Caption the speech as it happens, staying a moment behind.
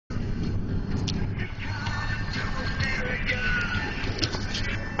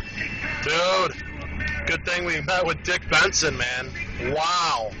Dude, good thing we met with Dick Benson, man.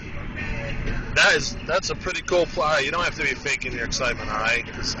 Wow. That's a pretty cool fly. You don't have to be faking your excitement, all right?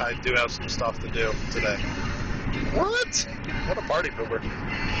 Because I do have some stuff to do today. What? What a party pooper.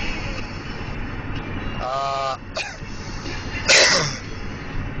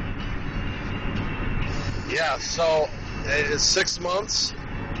 Yeah, so it's 6 months.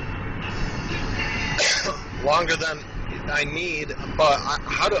 Longer than I need, but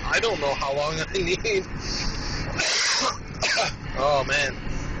I don't know how long I need. Oh man,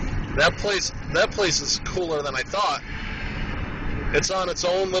 that place is cooler than I thought. It's on its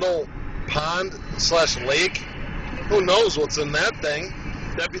own little pond / lake. Who knows what's in that thing?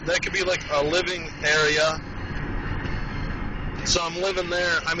 That could be like a living area. So I'm living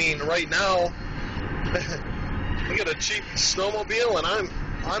there. I mean, right now, I get a cheap snowmobile, and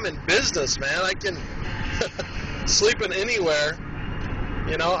I'm in business, man. I can sleep in anywhere.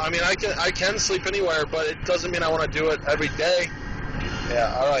 You know, I mean, I can sleep anywhere, but it doesn't mean I want to do it every day.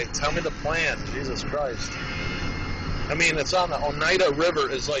 Yeah, all right. Tell me the plan. Jesus Christ. I mean, it's on the Oneida River.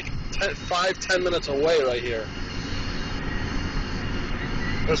 Is like 5-10 minutes away right here.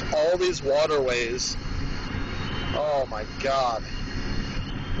 There's all these waterways. Oh my God.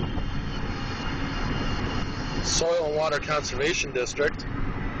 Soil and Water Conservation District.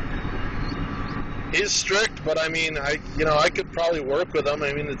 He's strict, but I mean, I could probably work with him.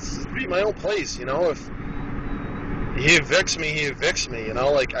 I mean, it'd be my own place, you know. If he evicts me, he evicts me, you know.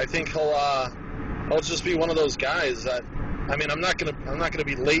 Like, I think he'll just be one of those guys that, I mean, I'm not gonna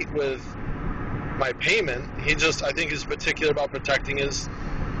be late with my payment. I think he's particular about protecting his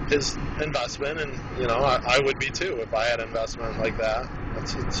investment, and you know, I would be too if I had an investment like that.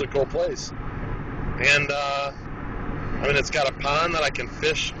 It's a cool place, and I mean, it's got a pond that I can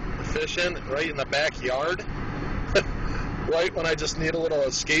fish in right in the backyard. Right when I just need a little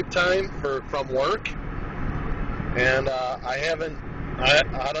escape time from work, and I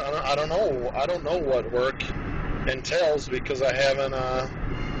don't know what work entails because I haven't.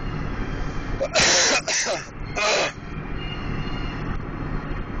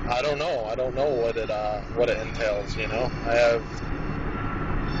 I don't know what it entails. You know,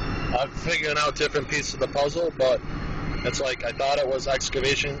 I'm figuring out different pieces of the puzzle, but it's like I thought it was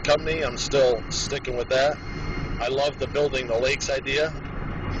excavation company. I'm still sticking with that. I love the building the lakes idea.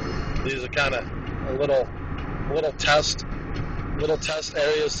 These are kind of little test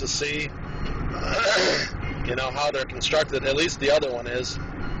areas to see, you know, how they're constructed. At least the other one is.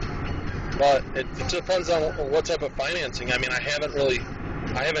 But it depends on what type of financing. I mean, I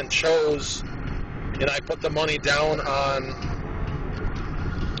haven't chose, you know, I put the money down on.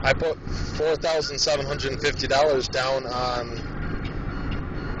 I put $4,750 down on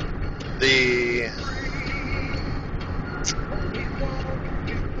the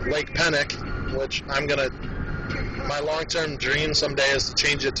Lake Pennock, which my long-term dream someday is to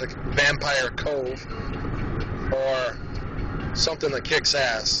change it to Vampire Cove or something that kicks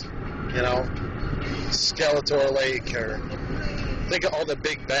ass, you know, Skeletor Lake, or think of all the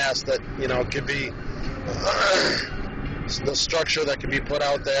big bass that, you know, could be the structure that can be put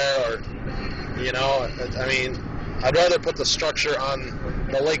out there, or, you know, I mean, I'd rather put the structure on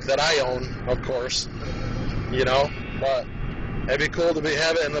the lake that I own, of course, you know, but it'd be cool to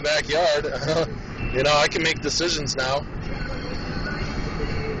have it in the backyard. You know, I can make decisions now.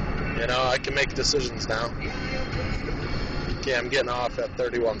 Okay, I'm getting off at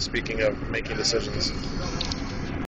 31, speaking of making decisions.